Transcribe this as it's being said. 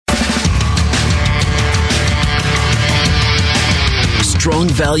strong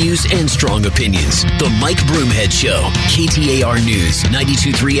values and strong opinions. The Mike Broomhead Show. KTAR News,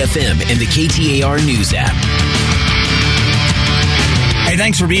 92.3 FM, and the KTAR News app. Hey,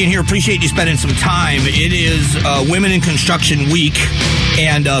 thanks for being here. Appreciate you spending some time. It is Women in Construction Week,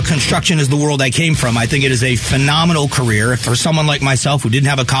 and construction is the world I came from. I think it is a phenomenal career. For someone like myself who didn't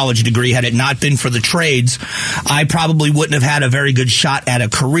have a college degree, had it not been for the trades, I probably wouldn't have had a very good shot at a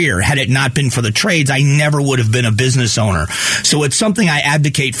career. Had it not been for the trades, I never would have been a business owner. So it's something I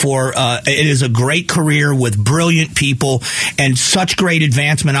advocate for. It is a great career with brilliant people and such great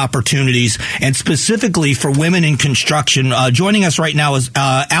advancement opportunities, and specifically for women in construction. Joining us right now is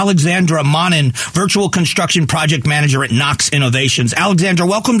Alexandra Monin, Virtual Construction Project Manager at Knox Innovations. Alexandra,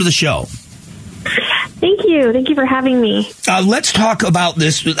 welcome to the show. Thank you. Thank you for having me. Let's talk about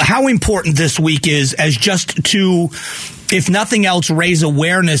this, how important this week is as just to, if nothing else, raise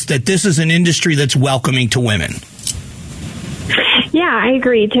awareness that this is an industry that's welcoming to women. Yeah, I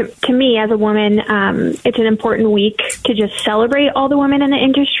agree. To me, as a woman, it's an important week to just celebrate all the women in the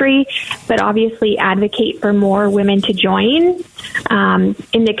industry, but obviously advocate for more women to join.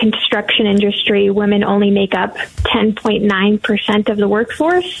 In the construction industry, women only make up 10.9% of the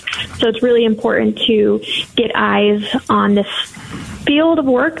workforce, so it's really important to get eyes on this field of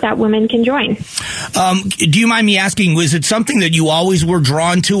work that women can join. Do you mind me asking, was it something that you always were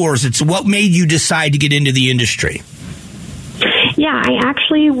drawn to, or is it what made you decide to get into the industry? Yeah, I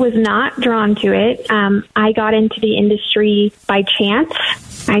actually was not drawn to it. I got into the industry by chance.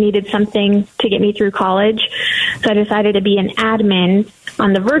 I needed something to get me through college, so I decided to be an admin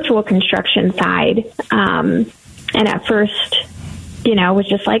on the virtual construction side. And at first, was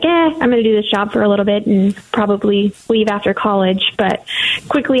just like, I'm going to do this job for a little bit and probably leave after college. But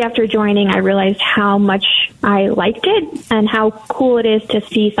quickly after joining, I realized how much I liked it and how cool it is to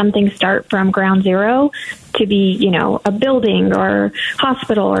see something start from ground zero to be, a building or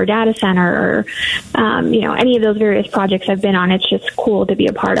hospital or data center or, any of those various projects I've been on. It's just cool to be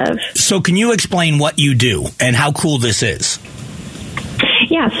a part of. So can you explain what you do and how cool this is?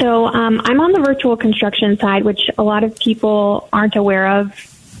 Yeah, so I'm on the virtual construction side, which a lot of people aren't aware of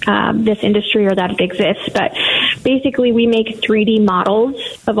this industry or that it exists. But basically, we make 3D models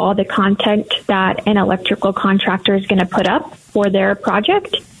of all the content that an electrical contractor is going to put up for their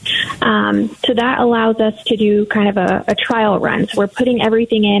project. So that allows us to do kind of a trial run. So we're putting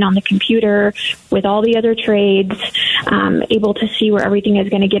everything in on the computer with all the other trades, able to see where everything is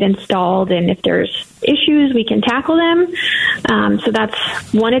going to get installed. And if there's issues, we can tackle them. So that's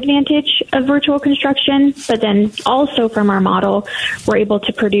one advantage of virtual construction. But then also from our model, we're able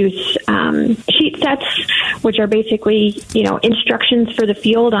to produce sheet sets, which are basically, instructions for the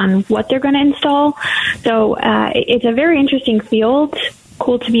field on what they're going to install. So it's a very interesting field.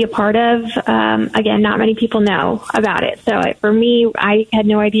 Cool to be a part of. Again, not many people know about it. So for me, I had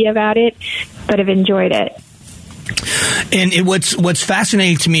no idea about it, but have enjoyed it. And what's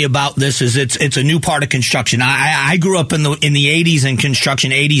fascinating to me about this is it's a new part of construction. I grew up in the 80s in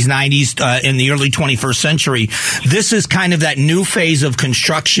construction, 80s, 90s, in the early 21st century. This is kind of that new phase of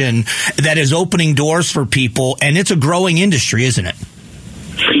construction that is opening doors for people, and it's a growing industry, isn't it?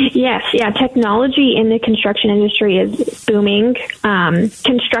 Yes, yeah. Technology in the construction industry is booming.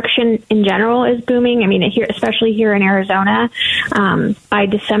 Construction in general is booming. I mean, especially here in Arizona, by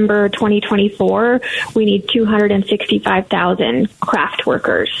December 2024, we need 265,000 craft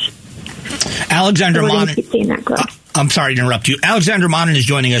workers. Alexandra Monin. Keep seeing that growth. I'm sorry to interrupt you. Alexandra Monin is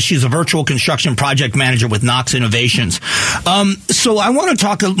joining us. She's a virtual construction project manager with Knox Innovations. So I want to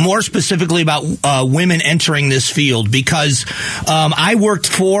talk more specifically about women entering this field because I worked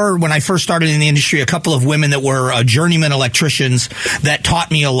for, when I first started in the industry, a couple of women that were journeyman electricians that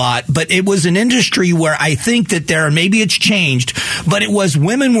taught me a lot. But it was an industry where I think that maybe it's changed, but it was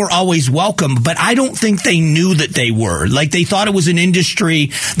women were always welcome, but I don't think they knew that they were. Like they thought it was an industry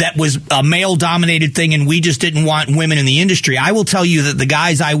that was a male-dominated thing and we just didn't want women in the industry. I will tell you that the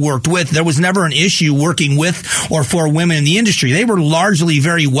guys I worked with, there was never an issue working with or for women in the industry. They were largely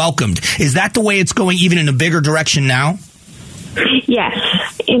very welcomed. Is that the way it's going even in a bigger direction now? Yes.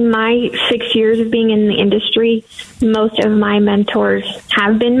 In my 6 years of being in the industry, most of my mentors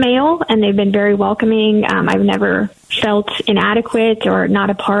have been male and they've been very welcoming. I've never felt inadequate or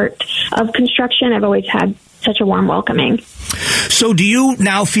not a part of construction. I've always had such a warm welcoming. So do you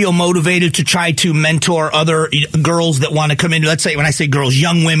now feel motivated to try to mentor other girls that want to come in? Let's say, when I say girls,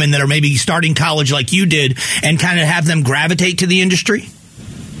 young women that are maybe starting college like you did and kind of have them gravitate to the industry?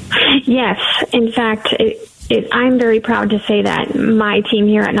 Yes. In fact, I'm very proud to say that my team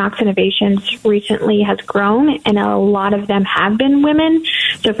here at Knox Innovations recently has grown, and a lot of them have been women.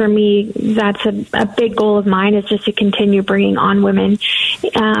 So for me, that's a big goal of mine, is just to continue bringing on women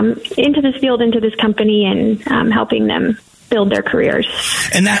into this field, into this company, and helping them build their careers.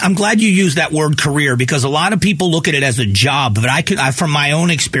 And I'm glad you used that word career, because a lot of people look at it as a job, but I from my own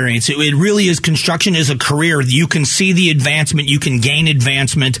experience, it really is. Construction is a career. You can see the advancement, you can gain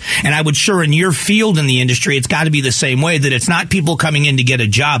advancement, and I would sure in your field in the industry, it's got to be the same way, that it's not people coming in to get a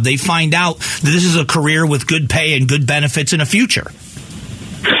job. They find out that this is a career with good pay and good benefits in a future.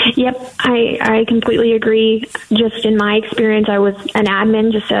 Yep, I completely agree. Just in my experience, I was an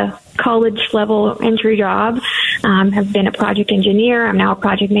admin, just a college-level entry job. Have been a project engineer. I'm now a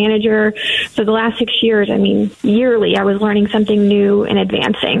project manager. So the last 6 years, yearly, I was learning something new and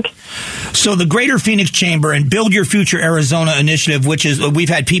advancing. So the Greater Phoenix Chamber and Build Your Future Arizona initiative, which is, we've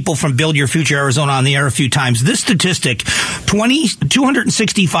had people from Build Your Future Arizona on the air a few times. This statistic,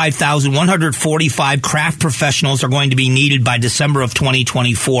 265,145 craft professionals are going to be needed by December of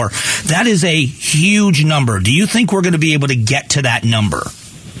 2024. That is a huge number. Do you think we're going to be able to get to that number?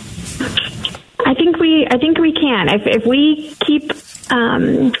 I think we can. If we keep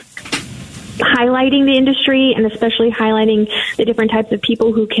highlighting the industry, and especially highlighting the different types of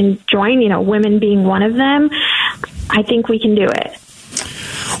people who can join, women being one of them, I think we can do it.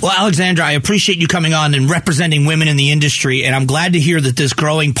 Well, Alexandra, I appreciate you coming on and representing women in the industry, and I'm glad to hear that this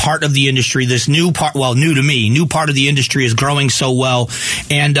growing part of the industry, this new part, well, new to me, new part of the industry is growing so well,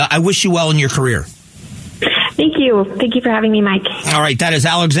 and I wish you well in your career. Thank you. Thank you for having me, Mike. All right. That is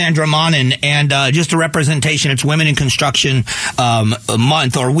Alexandra Monin. And just a representation, it's Women in Construction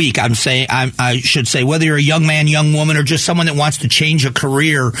month or week. I should say, whether you're a young man, young woman, or just someone that wants to change a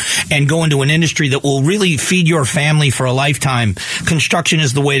career and go into an industry that will really feed your family for a lifetime, construction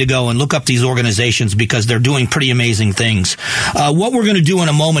is the way to go. And look up these organizations, because they're doing pretty amazing things. What we're going to do in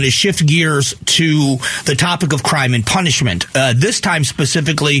a moment is shift gears to the topic of crime and punishment, this time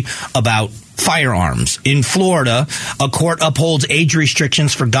specifically about firearms. In Florida, a court upholds age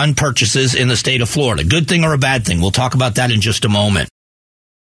restrictions for gun purchases in the state of Florida. Good thing or a bad thing? We'll talk about that in just a moment.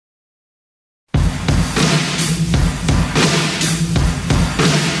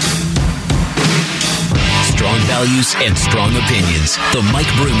 Strong values and strong opinions. The Mike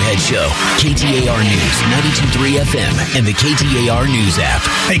Broomhead Show. KTAR News, 92.3 FM, and the KTAR News app.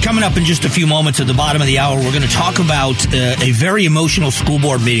 Hey, coming up in just a few moments at the bottom of the hour, we're going to talk about a very emotional school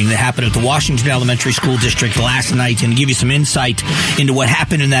board meeting that happened at the Washington Elementary School District last night, and give you some insight into what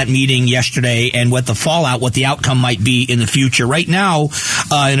happened in that meeting yesterday and what the fallout, what the outcome might be in the future. Right now,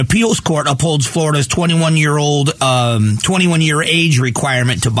 an appeals court upholds Florida's 21-year age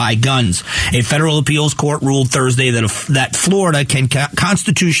requirement to buy guns. A federal appeals court ruled Thursday that Florida can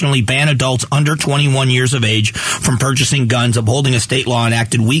constitutionally ban adults under 21 years of age from purchasing guns, upholding a state law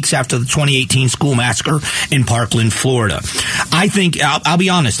enacted weeks after the 2018 school massacre in Parkland, Florida. I think, I'll be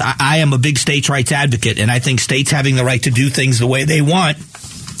honest, I am a big states' rights advocate, and I think states having the right to do things the way they want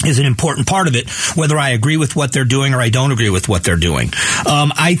is an important part of it, whether I agree with what they're doing or I don't agree with what they're doing.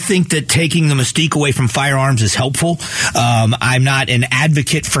 I think that taking the mystique away from firearms is helpful. I'm not an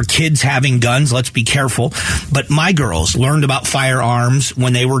advocate for kids having guns. Let's be careful. But my girls learned about firearms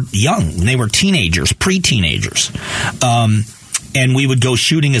when they were young, when they were teenagers, pre-teenagers. And we would go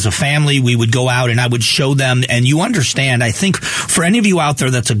shooting as a family. We would go out and I would show them. And you understand, I think for any of you out there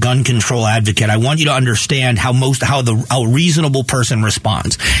that's a gun control advocate, I want you to understand how a reasonable person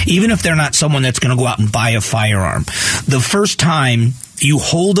responds. Even if they're not someone that's going to go out and buy a firearm. The first time you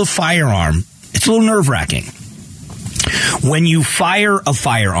hold a firearm, it's a little nerve-wracking. When you fire a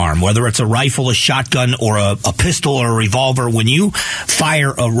firearm, whether it's a rifle, a shotgun, or a pistol or a revolver, when you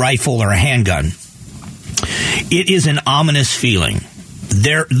fire a rifle or a handgun, it is an ominous feeling.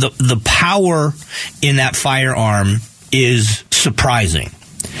 The power in that firearm is surprising.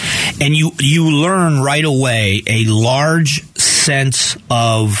 And you learn right away a large sense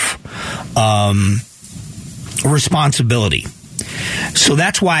of responsibility. So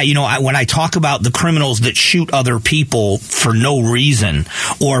that's why, when I talk about the criminals that shoot other people for no reason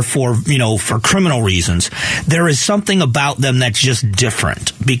or for criminal reasons, there is something about them that's just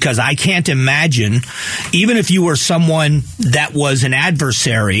different, because I can't imagine, even if you were someone that was an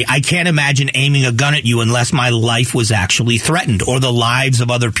adversary, I can't imagine aiming a gun at you unless my life was actually threatened or the lives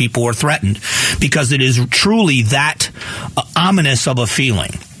of other people were threatened, because it is truly that ominous of a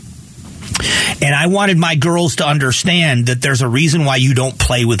feeling. And I wanted my girls to understand that there's a reason why you don't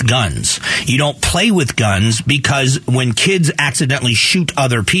play with guns. You don't play with guns because when kids accidentally shoot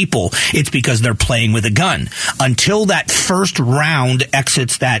other people, it's because they're playing with a gun. Until that first round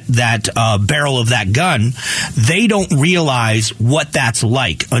exits that barrel of that gun, they don't realize what that's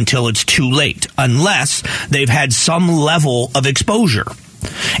like until it's too late, unless they've had some level of exposure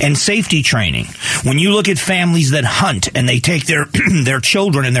and safety training. When you look at families that hunt and they take their their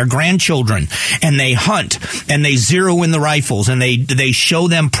children and their grandchildren and they hunt and they zero in the rifles and they show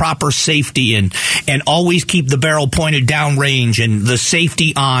them proper safety and always keep the barrel pointed down range and the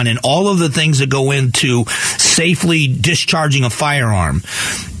safety on and all of the things that go into safely discharging a firearm.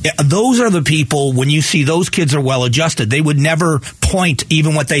 Those are the people, when you see those kids are well adjusted, they would never point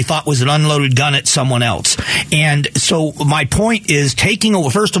even what they thought was an unloaded gun at someone else. And so my point is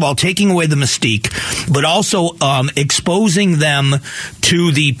first of all, taking away the mystique, but also exposing them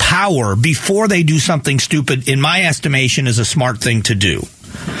to the power before they do something stupid, in my estimation, is a smart thing to do.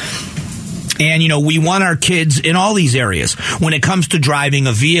 And, we want our kids in all these areas. When it comes to driving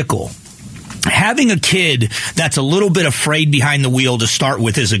a vehicle, having a kid that's a little bit afraid behind the wheel to start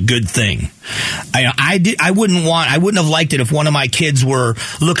with is a good thing. I wouldn't have liked it if one of my kids were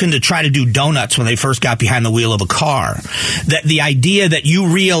looking to try to do donuts when they first got behind the wheel of a car. That the idea that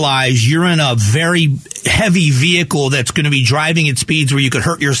you realize you're in a very heavy vehicle that's going to be driving at speeds where you could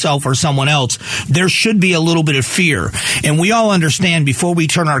hurt yourself or someone else, there should be a little bit of fear. And we all understand before we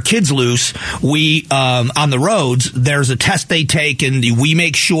turn our kids loose, we on the roads, there's a test they take, and we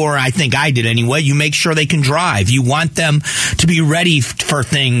make sure, I think I did anyway, you make sure they can drive. You want them to be ready for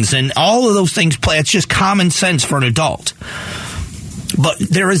things, and all of those things play. It's just common sense for an adult. But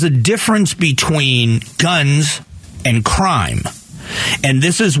there is a difference between guns and crime. And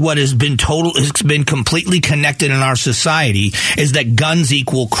this is what has been it's been completely connected in our society, is that guns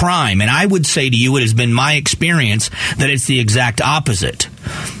equal crime. And I would say to you, it has been my experience that it's the exact opposite.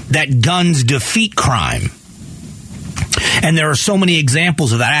 That guns defeat crime. And there are so many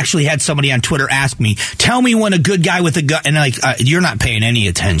examples of that. I actually had somebody on Twitter ask me, tell me when a good guy with a gun, and you're not paying any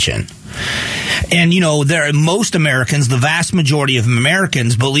attention. And, most Americans, the vast majority of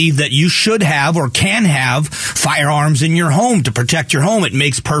Americans, believe that you should have or can have firearms in your home to protect your home. It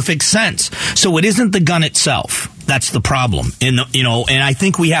makes perfect sense. So it isn't the gun itself. That's the problem. And I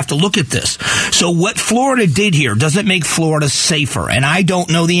think we have to look at this. So what Florida did here, does it make Florida safer? And I don't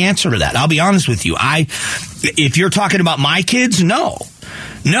know the answer to that. I'll be honest with you. If you're talking about my kids, no.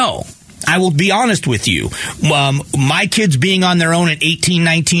 I will be honest with you. My kids being on their own at 18,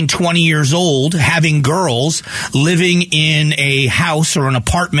 19, 20 years old, having girls, living in a house or an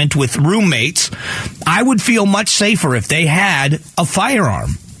apartment with roommates, I would feel much safer if they had a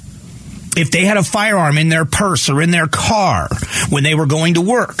firearm. If they had a firearm in their purse or in their car when they were going to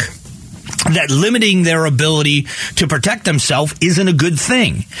work. That limiting their ability to protect themselves isn't a good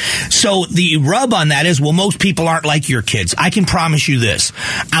thing. So the rub on that is, well, most people aren't like your kids. I can promise you this.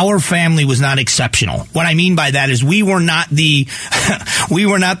 Our family was not exceptional. What I mean by that is we were not the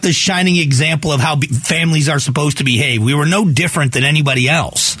shining example of how families are supposed to behave. We were no different than anybody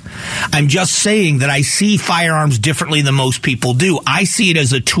else. I'm just saying that I see firearms differently than most people do. I see it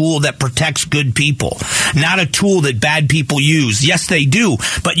as a tool that protects good people, not a tool that bad people use. Yes, they do,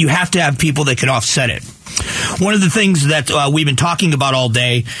 but you have to have people that can offset it. One of the things that we've been talking about all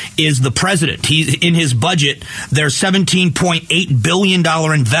day is the president. In his budget, there's $17.8 billion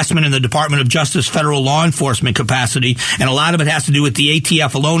investment in the Department of Justice federal law enforcement capacity, and a lot of it has to do with the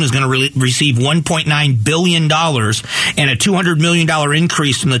ATF alone is going to receive $1.9 billion and a $200 million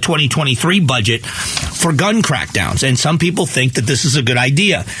increase from the 2023 budget for gun crackdowns. And some people think that this is a good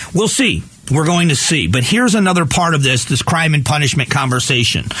idea. We'll see. We're going to see. But here's another part of this crime and punishment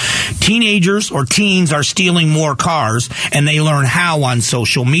conversation. Teenagers or teens are stealing more cars, and they learn how on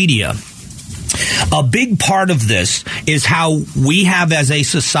social media. A big part of this is how we have, as a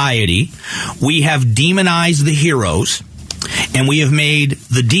society, we have demonized the heroes, and we have made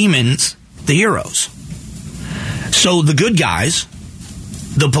the demons the heroes. So the good guys,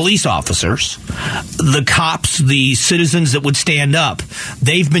 the police officers, the cops, the citizens that would stand up,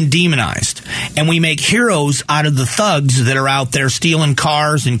 they've been demonized. And we make heroes out of the thugs that are out there stealing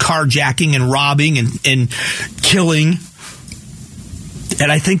cars and carjacking and robbing and killing. And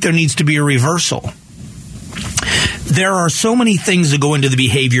I think there needs to be a reversal. There are so many things that go into the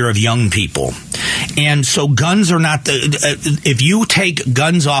behavior of young people. And so guns are not if you take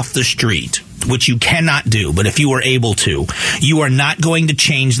guns off the street, which you cannot do, but if you were able to, you are not going to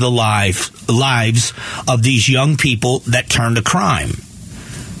change the lives of these young people that turn to crime.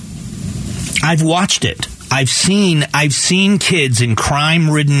 I've watched it. I've seen kids in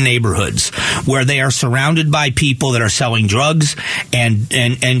crime-ridden neighborhoods where they are surrounded by people that are selling drugs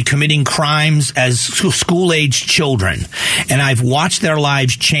and committing crimes as school-aged children. And I've watched their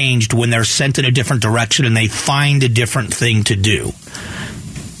lives changed when they're sent in a different direction and they find a different thing to do.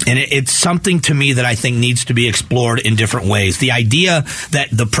 And it's something to me that I think needs to be explored in different ways. The idea that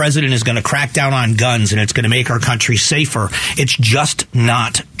the president is going to crack down on guns and it's going to make our country safer, it's just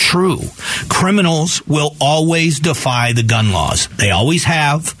not true. Criminals will always defy the gun laws. They always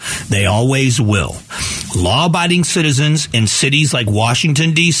have. They always will. Law-abiding citizens in cities like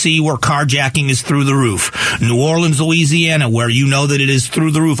Washington.See, where carjacking is through the roof, New Orleans, Louisiana, where you know that it is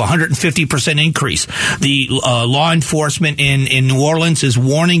through the roof, 150% increase. The law enforcement in New Orleans is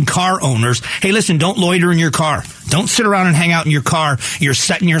warning car owners, hey, listen, don't loiter in your car. Don't sit around and hang out in your car. You're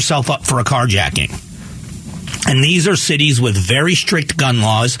setting yourself up for a carjacking. And these are cities with very strict gun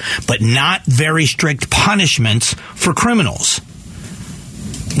laws, but not very strict punishments for criminals.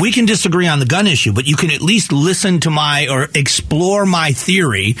 We can disagree on the gun issue, but you can at least listen to or explore my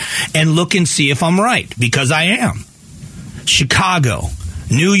theory and look and see if I'm right, because I am. Chicago,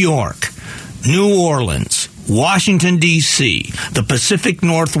 New York, New Orleans, Washington, D.C., the Pacific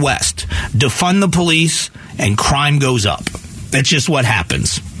Northwest, defund the police, and crime goes up. That's just what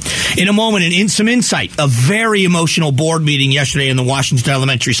happens. In a moment, in some insight, a very emotional board meeting yesterday in the Washington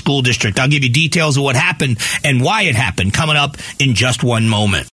Elementary School District. I'll give you details of what happened and why it happened coming up in just one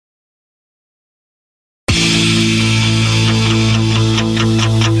moment.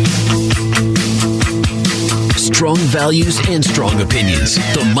 Strong values and strong opinions.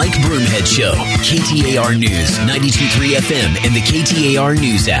 The Mike Broomhead Show. KTAR News, 92.3 FM, and the KTAR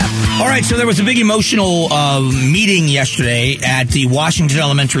News app. All right, so there was a big emotional meeting yesterday at the Washington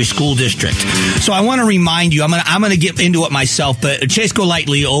Elementary School District. So I want to remind you, I'm going to get into it myself, but Chase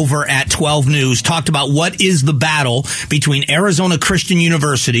Golightly over at 12 News talked about what is the battle between Arizona Christian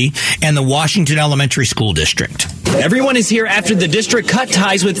University and the Washington Elementary School District. Everyone is here after the district cut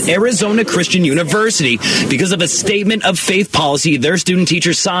ties with Arizona Christian University because of a statement of faith policy their student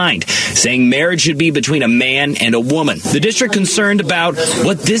teacher signed, saying marriage should be between a man and a woman. The district concerned about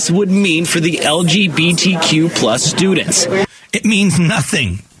what this would mean for the LGBTQ plus students. It means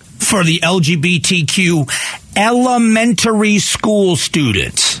nothing for the LGBTQ elementary school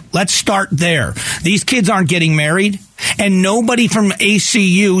students. Let's start there. These kids aren't getting married, and nobody from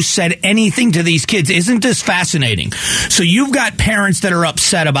ACU said anything to these kids. Isn't this fascinating? So you've got parents that are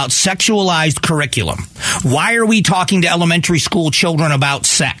upset about sexualized curriculum. Why are we talking to elementary school children about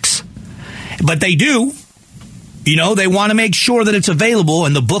sex? But they do. You know, they want to make sure that it's available,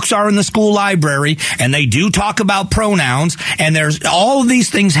 and the books are in the school library, and they do talk about pronouns, and there's all of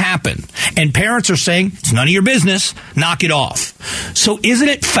these things happen. And parents are saying, it's none of your business, knock it off. So isn't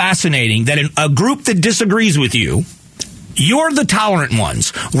it fascinating that in a group that disagrees with you, you're the tolerant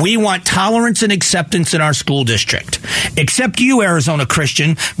ones. We want tolerance and acceptance in our school district. Except you, Arizona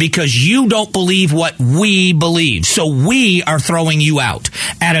Christian, because you don't believe what we believe. So we are throwing you out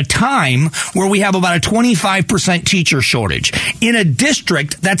at a time where we have about a 25% teacher shortage in a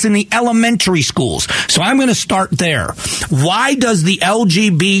district that's in the elementary schools. So I'm going to start there. Why does the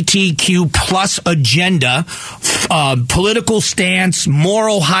LGBTQ plus agenda, political stance,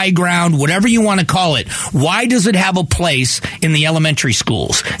 moral high ground, whatever you want to call it, why does it have a place in the elementary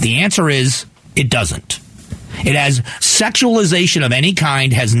schools? The answer is it doesn't. It has sexualization of any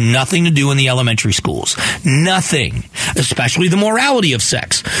kind, has nothing to do in the elementary schools. Nothing. Especially the morality of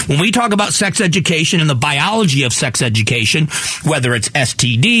sex. When we talk about sex education and the biology of sex education, whether it's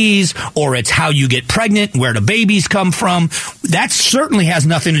STDs or it's how you get pregnant, where the babies come from, that certainly has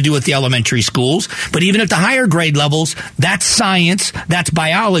nothing to do with the elementary schools. But even at the higher grade levels, that's science, that's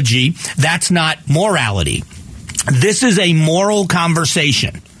biology, that's not morality. This is a moral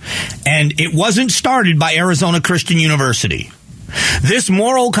conversation, and it wasn't started by Arizona Christian University. This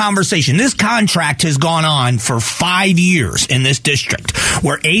moral conversation, this contract has gone on for 5 years in this district,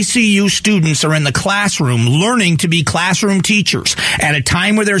 where ACU students are in the classroom learning to be classroom teachers at a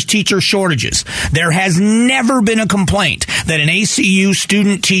time where there's teacher shortages. There has never been a complaint that an ACU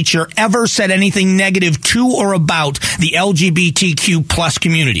student teacher ever said anything negative to or about the LGBTQ plus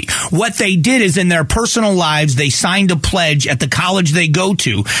community. What they did is in their personal lives, they signed a pledge at the college they go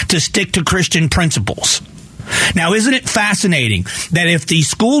to stick to Christian principles. Now, isn't it fascinating that if the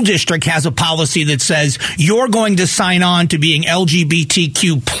school district has a policy that says you're going to sign on to being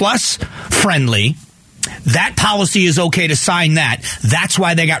LGBTQ plus friendly, that policy is okay to sign that. That's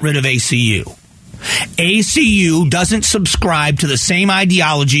why they got rid of ACU. ACU doesn't subscribe to the same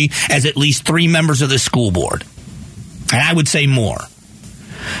ideology as at least 3 members of the school board. And I would say more.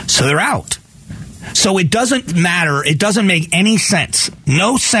 So they're out. So it doesn't matter. It doesn't make any sense.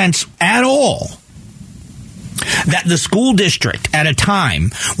 No sense at all that the school district, at a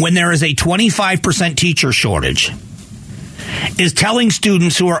time when there is a 25% teacher shortage, is telling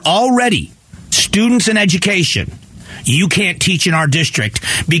students who are already students in education, you can't teach in our district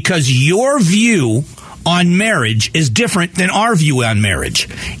because your view on marriage is different than our view on marriage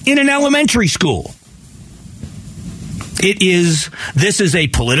in an elementary school. This is a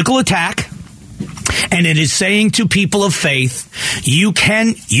political attack, and it is saying to people of faith, you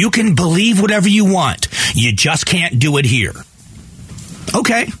can believe whatever you want. You just can't do it here.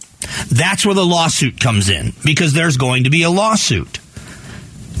 Okay. That's where the lawsuit comes in, because there's going to be a lawsuit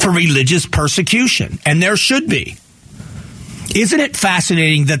for religious persecution, and there should be. Isn't it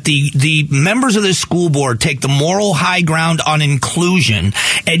fascinating that the members of this school board take the moral high ground on inclusion,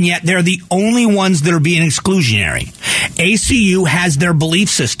 and yet they're the only ones that are being exclusionary? ACU has their belief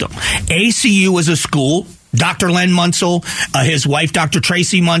system. ACU is a school. Dr. Len Munsell, his wife, Dr.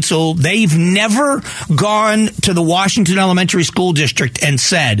 Tracy Munsell, they've never gone to the Washington Elementary School District and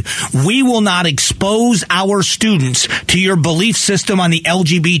said, we will not expose our students to your belief system on the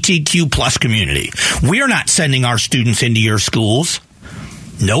LGBTQ plus community. We're not sending our students into your schools.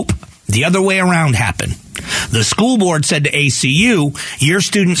 Nope. The other way around happened. The school board said to ACU, your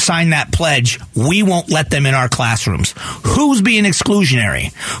students signed that pledge. We won't let them in our classrooms. Who's being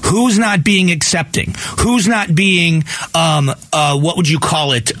exclusionary? Who's not being accepting? Who's not being, what would you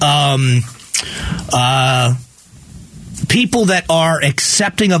call it? People that are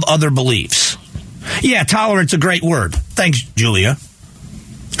accepting of other beliefs. Yeah, tolerant's a great word. Thanks, Julia.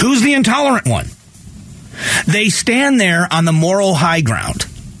 Who's the intolerant one? They stand there on the moral high ground.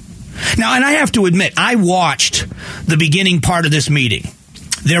 Now, and I have to admit, I watched the beginning part of this meeting.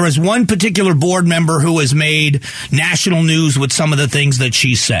 There was one particular board member who has made national news with some of the things that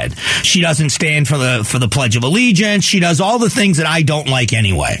she said. She doesn't stand for the Pledge of Allegiance. She does all the things that I don't like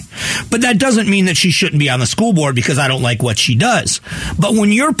anyway. But that doesn't mean that she shouldn't be on the school board because I don't like what she does. But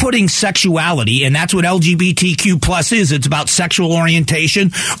when you're putting sexuality, and that's what LGBTQ plus is, it's about sexual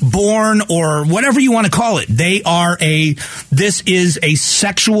orientation, born or whatever you want to call it. This is a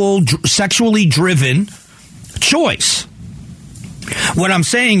sexually driven choice. What I'm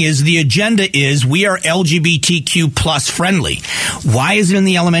saying is the agenda is we are LGBTQ plus friendly. Why is it in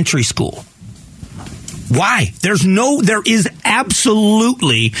the elementary school? Why? There is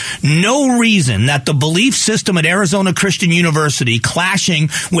absolutely no reason that the belief system at Arizona Christian University clashing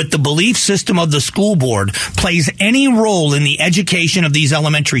with the belief system of the school board plays any role in the education of these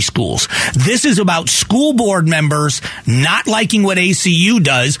elementary schools. This is about school board members not liking what ACU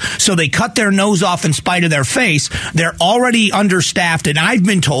does, so they cut their nose off in spite of their face. They're already understaffed, and I've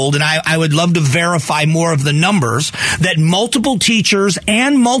been told, and I would love to verify more of the numbers, that multiple teachers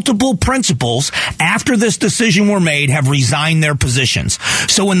and multiple principals, after this decision were made, have resigned their positions.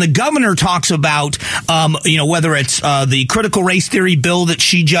 So when the governor talks about, whether it's the critical race theory bill that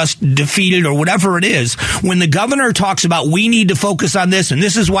she just defeated or whatever it is, when the governor talks about we need to focus on this and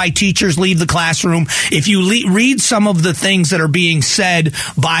this is why teachers leave the classroom, if you read some of the things that are being said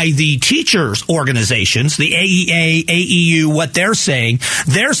by the teachers organizations, the AEA, AEU, what they're saying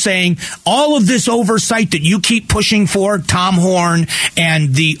all of this oversight that you keep pushing for, Tom Horn,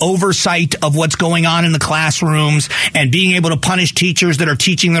 and the oversight of what's going on in the classrooms and being able to punish teachers that are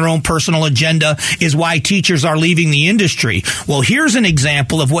teaching their own personal agenda is why teachers are leaving the industry. Well, here's an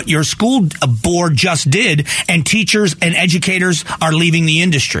example of what your school board just did, and teachers and educators are leaving the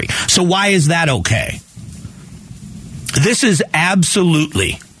industry. So why is that okay? This is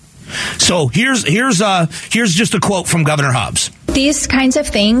absolutely. So here's just a quote from Governor Hobbs. These kinds of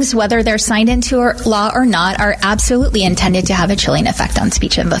things, whether they're signed into law or not, are absolutely intended to have a chilling effect on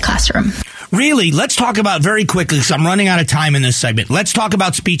speech in the classroom. Really, let's talk about very quickly, because I'm running out of time in this segment. Let's talk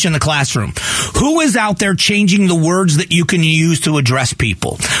about speech in the classroom. Who is out there changing the words that you can use to address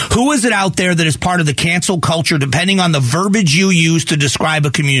people? Who is it out there that is part of the cancel culture, depending on the verbiage you use to describe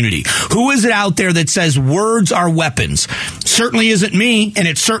a community? Who is it out there that says words are weapons? Certainly isn't me, and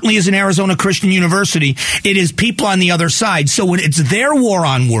it certainly isn't Arizona Christian University. It is people on the other side. So when it's their war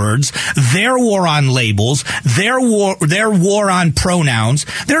on words, their war on labels, their war on pronouns,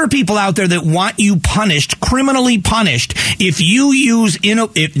 there are people out there that want you punished, criminally punished, if you use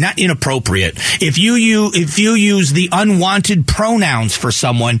not inappropriate, if you use the unwanted pronouns for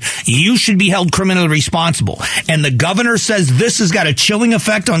someone, you should be held criminally responsible. And the governor says this has got a chilling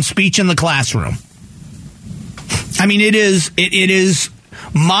effect on speech in the classroom. I mean, it is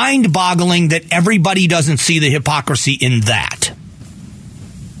mind-boggling that everybody doesn't see the hypocrisy in that.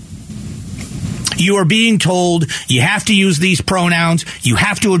 You are being told you have to use these pronouns. You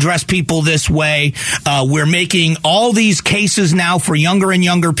have to address people this way. We're making all these cases now for younger and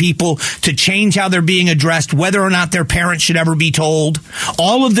younger people to change how they're being addressed, whether or not their parents should ever be told.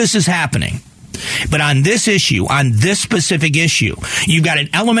 All of this is happening. But on this issue, on this specific issue, you've got an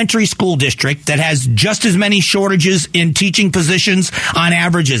elementary school district that has just as many shortages in teaching positions on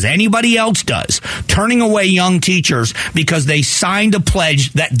average as anybody else does, turning away young teachers because they signed a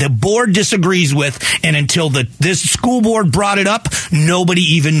pledge that the board disagrees with, and until this school board brought it up, nobody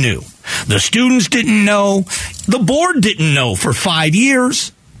even knew. The students didn't know. The board didn't know for 5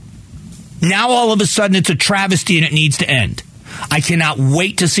 years. Now all of a sudden it's a travesty and it needs to end. I cannot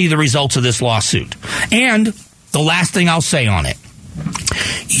wait to see the results of this lawsuit. And the last thing I'll say on it,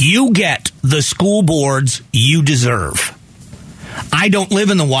 you get the school boards you deserve. I don't live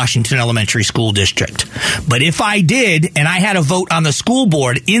in the Washington Elementary School District, but if I did and I had a vote on the school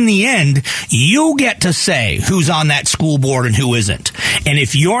board, in the end, you get to say who's on that school board and who isn't. And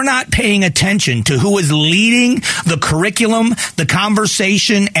if you're not paying attention to who is leading the curriculum, the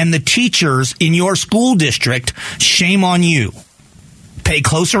conversation, and the teachers in your school district, shame on you. Pay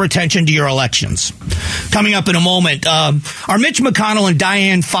closer attention to your elections. Coming up in a moment, are Mitch McConnell and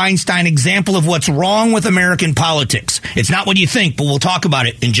Dianne Feinstein example of what's wrong with American politics? It's not what you think, but we'll talk about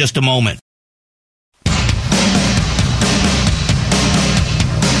it in just a moment.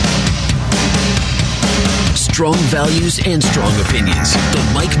 Strong values and strong opinions.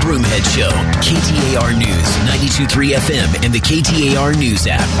 The Mike Broomhead Show. KTAR News, 92.3 FM, and the KTAR News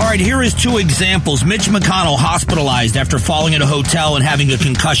app. All right, here is two examples. Mitch McConnell hospitalized after falling at a hotel and having a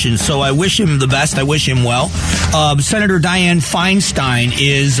concussion. So I wish him the best. I wish him well. Senator Dianne Feinstein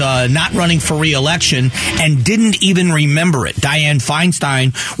is not running for re-election and didn't even remember it. Dianne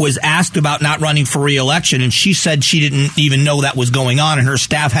Feinstein was asked about not running for re-election, and she said she didn't even know that was going on, and her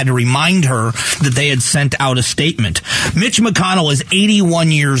staff had to remind her that they had sent out a statement. Mitch McConnell is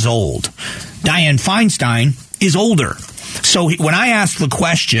 81 years old. Dianne Feinstein is older. So when I ask the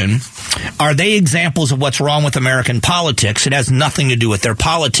question, are they examples of what's wrong with American politics? It has nothing to do with their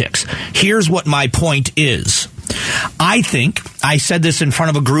politics. Here's what my point is. I think, I said this in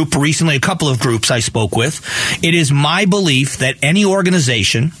front of a group recently, a couple of groups I spoke with, it is my belief that any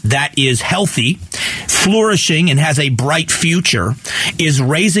organization that is healthy, flourishing, and has a bright future is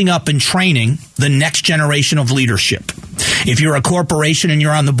raising up and training the next generation of leadership. If you're a corporation and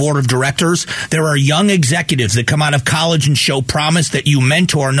you're on the board of directors, there are young executives that come out of college and show promise that you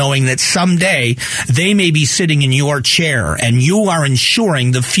mentor, knowing that someday they may be sitting in your chair, and you are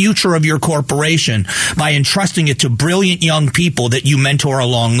ensuring the future of your corporation by entrusting it to brilliant young people that you mentor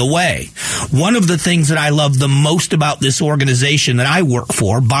along the way. One of the things that I love the most about this organization that I work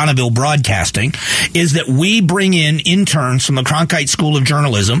for, Bonneville Broadcasting, is that we bring in interns from the Cronkite School of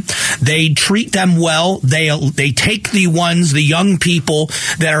Journalism. They treat them well. They take the young people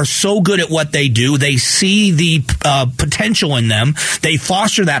that are so good at what they do. They see the potential in them. They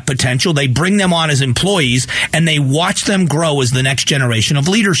foster that potential. They bring them on as employees, and they watch them grow as the next generation of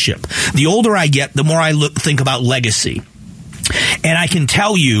leadership. The older I get, the more I think about legacy. And I can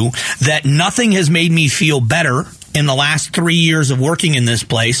tell you that nothing has made me feel better in the last 3 years of working in this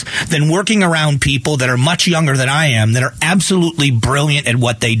place than working around people that are much younger than I am, that are absolutely brilliant at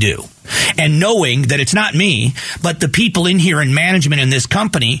what they do. And knowing that it's not me, but the people in here in management in this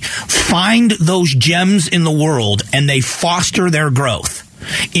company find those gems in the world and they foster their growth,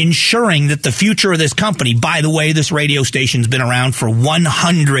 ensuring that the future of this company, by the way, this radio station's been around for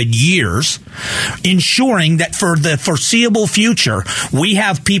 100 years, ensuring that for the foreseeable future, we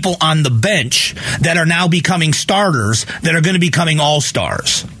have people on the bench that are now becoming starters, that are going to be becoming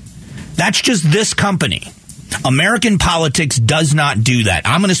all-stars. That's just this company. American politics does not do that.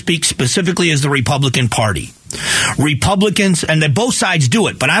 I'm going to speak specifically as the Republican Party. Republicans, and both sides do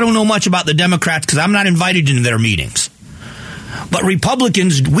it, but I don't know much about the Democrats because I'm not invited into their meetings. But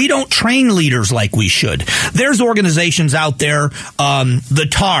Republicans, we don't train leaders like we should. There's organizations out there, the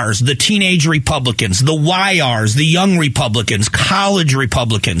TARs, the Teenage Republicans, the YRs, the Young Republicans, College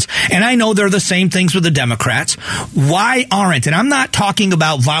Republicans. And I know they're the same things with the Democrats. Why aren't, and I'm not talking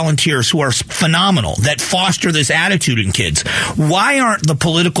about volunteers who are phenomenal, that foster this attitude in kids. Why aren't the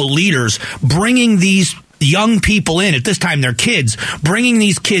political leaders bringing these young people in, at this time they're kids, bringing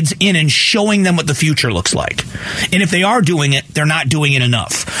these kids in and showing them what the future looks like? And if they are doing it, they're not doing it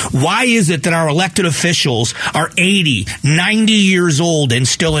enough. Why is it that our elected officials are 80, 90 years old and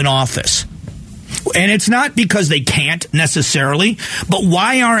still in office? And it's not because they can't necessarily, but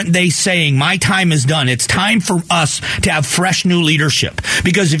why aren't they saying, my time is done? It's time for us to have fresh new leadership.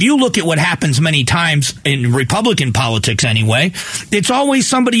 Because if you look at what happens many times in Republican politics anyway, it's always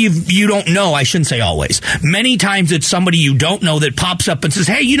somebody you don't know. I shouldn't say always. Many times it's somebody you don't know that pops up and says,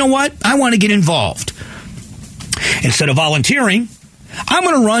 hey, you know what? I want to get involved. Instead of volunteering, I'm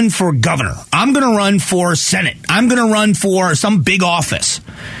going to run for governor. I'm going to run for Senate. I'm going to run for some big office.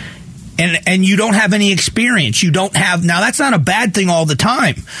 And you don't have any experience. You don't have. Now, that's not a bad thing all the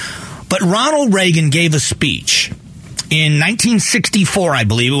time. But Ronald Reagan gave a speech in 1964, I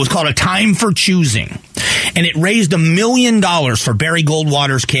believe. It was called A Time for Choosing. And it raised $1 million for Barry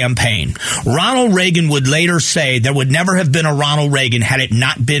Goldwater's campaign. Ronald Reagan would later say there would never have been a Ronald Reagan had it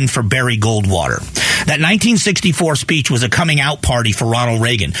not been for Barry Goldwater. That 1964 speech was a coming out party for Ronald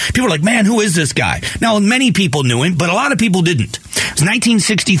Reagan. People were like, man, who is this guy? Now, many people knew him, but a lot of people didn't. It was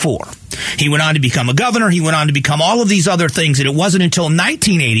 1964. He went on to become a governor. He went on to become all of these other things. And it wasn't until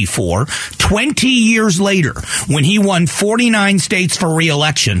 1984, 20 years later, when he won 49 states for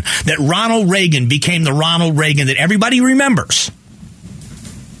re-election, that Ronald Reagan became the Ronald Reagan that everybody remembers.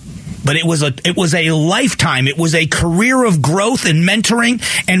 But it was a lifetime. It was a career of growth and mentoring.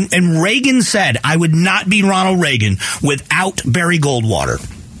 And Reagan said, I would not be Ronald Reagan without Barry Goldwater.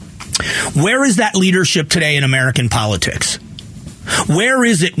 Where is that leadership today in American politics? Where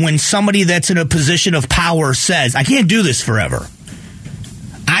is it when somebody that's in a position of power says, I can't do this forever?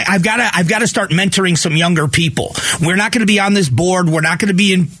 I've got to start mentoring some younger people. We're not going to be on this board. We're not going to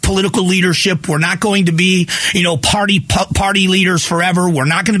be in political leadership. We're not going to be, party leaders forever. We're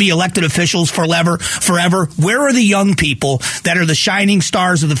not going to be elected officials forever. Where are the young people that are the shining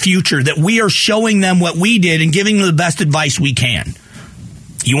stars of the future that we are showing them what we did and giving them the best advice we can?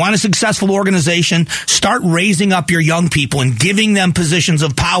 You want a successful organization? Start raising up your young people and giving them positions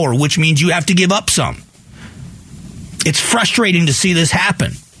of power, which means you have to give up some. It's frustrating to see this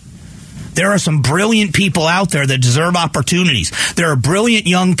happen. There are some brilliant people out there that deserve opportunities. There are brilliant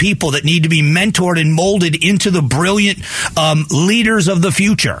young people that need to be mentored and molded into the brilliant leaders of the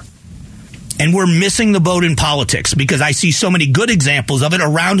future. And we're missing the boat in politics because I see so many good examples of it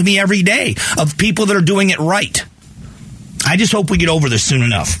around me every day of people that are doing it right. I just hope we get over this soon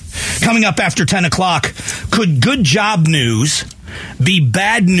enough. Coming up after 10 o'clock, could good job news be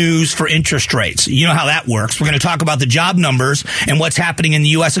bad news for interest rates? You know how that works. We're going to talk about the job numbers and what's happening in the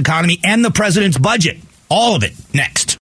U.S. economy and the president's budget. All of it next.